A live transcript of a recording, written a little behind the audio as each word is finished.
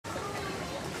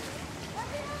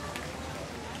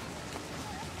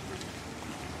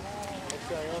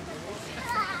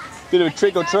Bit of a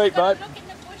trick or treat, bud. Look in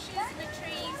the bushes and the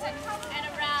trees and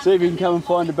around. See if you can come and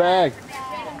find a bag.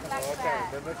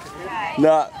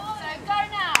 Nah. So go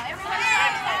now.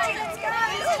 Everybody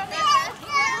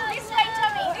this way,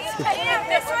 Tommy. This way.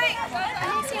 This way.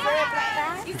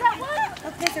 Is that one?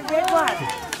 Look, there's a red one.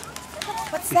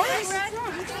 What's that?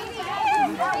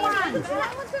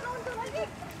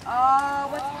 Oh,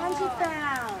 what's Hunty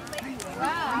found?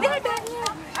 Wow.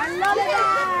 I love that.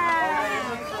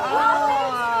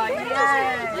 Oh,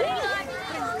 yes.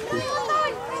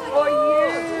 For you.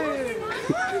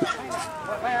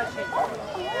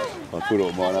 I put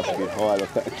all mine up a bit high.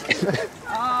 Look. I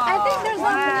think there's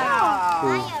one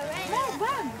more.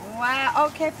 Wow.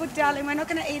 Okay, but darling, we're not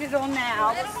going to eat it all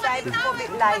now. We'll save it for a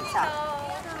bit later.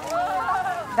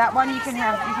 That one you can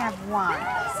have. You can have one.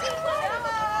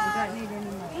 You don't need any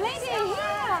more. Lady,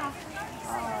 here.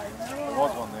 There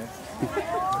was one there.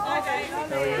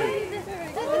 How are you?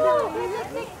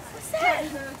 What's that?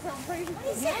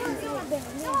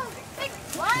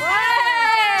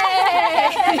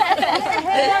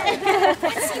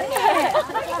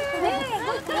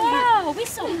 Wow,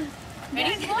 whistle.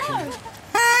 Ready?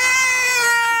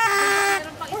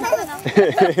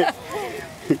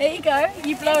 There you go.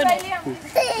 You blowing it.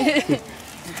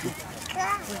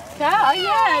 Car? Oh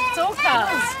yeah, it's all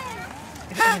cars.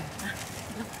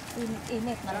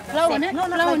 Blowing it.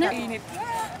 Blowing it.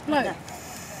 Blow.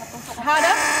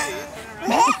 Harder.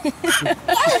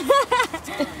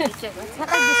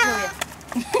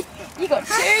 You got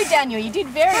two, Daniel. You did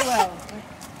very well.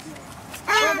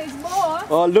 Oh, there's more.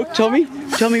 Oh, look, Tommy.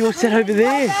 Tommy, what's that over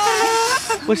there?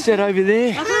 What's that over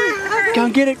there? Go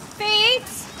and get it.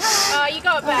 Feeds. Oh, you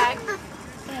got a bag.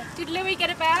 Did Louis get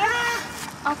a bag?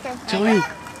 Okay. Tommy.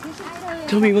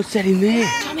 Tommy, what's that in there?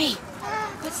 Tommy,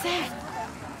 what's that?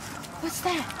 What's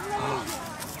that?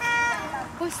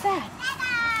 What's that?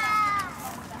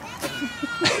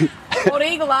 What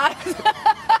eagle eyes?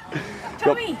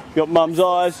 Tommy. Got Mum's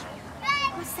eyes.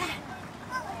 What's that?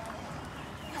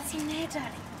 What's in there,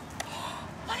 darling?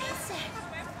 What is that?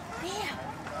 There.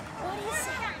 What is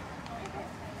that?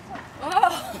 Oh.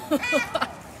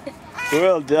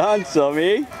 Well done,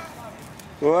 Tommy.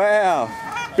 Wow.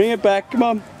 Bring it back. Come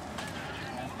on.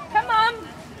 Come on.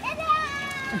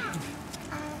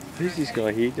 Who's this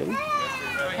guy here, Dylan?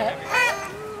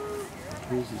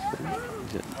 Who's this guy?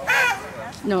 Is it?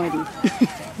 No idea.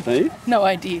 Hey? No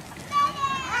idea.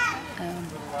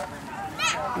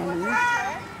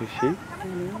 Who's she?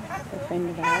 A friend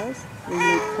of ours. We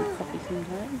meet for coffee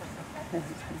sometimes.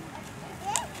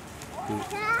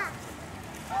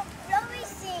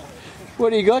 What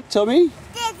do you got, Tommy?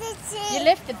 You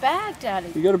left the bag,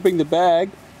 darling. You got to bring the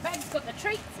bag. The bag's got the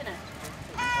treats in it.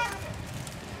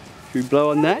 Should we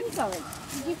blow on that? Did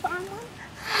you find one?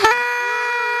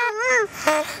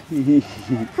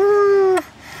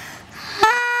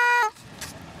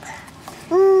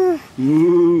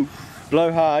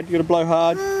 Blow hard. You got to blow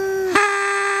hard.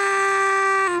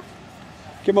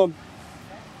 Come on.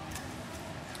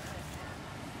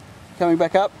 Coming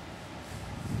back up.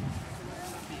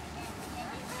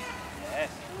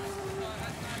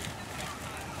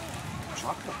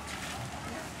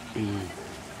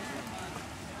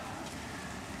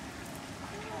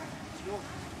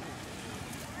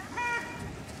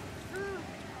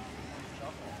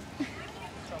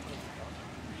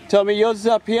 Tommy, yours is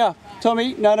up here.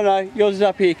 Tommy, no, yours is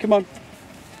up here. Come on.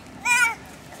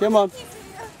 Come on.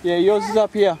 Yeah, yours is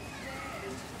up here.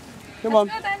 Come on.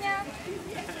 Let's go, Daniel.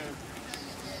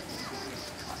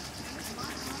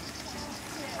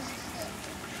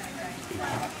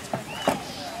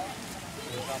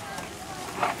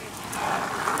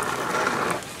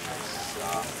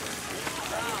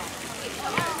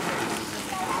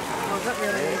 Was it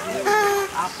really easy?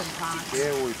 Up and past.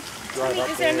 Yeah, we drove up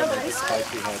Is there there another and this whistle? place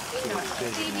we had sort of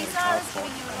designated car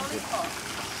park and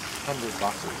 100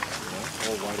 buses,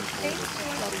 all waiting for the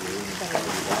bloody room and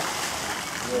study that.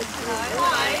 Yeah,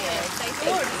 Why? They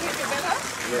thought it was better.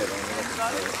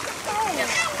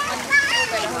 yeah,